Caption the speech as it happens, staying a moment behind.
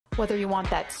Whether you want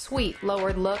that sweet,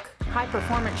 lowered look,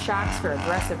 high-performance shocks for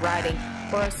aggressive riding,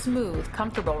 or a smooth,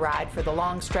 comfortable ride for the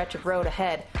long stretch of road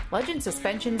ahead, Legend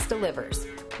Suspensions delivers.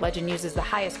 Legend uses the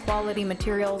highest quality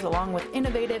materials along with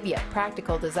innovative yet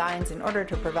practical designs in order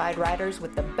to provide riders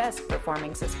with the best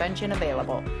performing suspension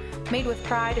available. Made with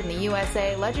pride in the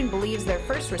USA, Legend believes their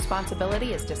first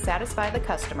responsibility is to satisfy the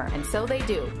customer, and so they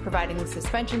do, providing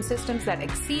suspension systems that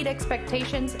exceed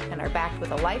expectations and are backed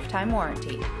with a lifetime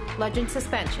warranty. Legend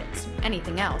Suspensions.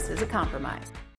 Anything else is a compromise.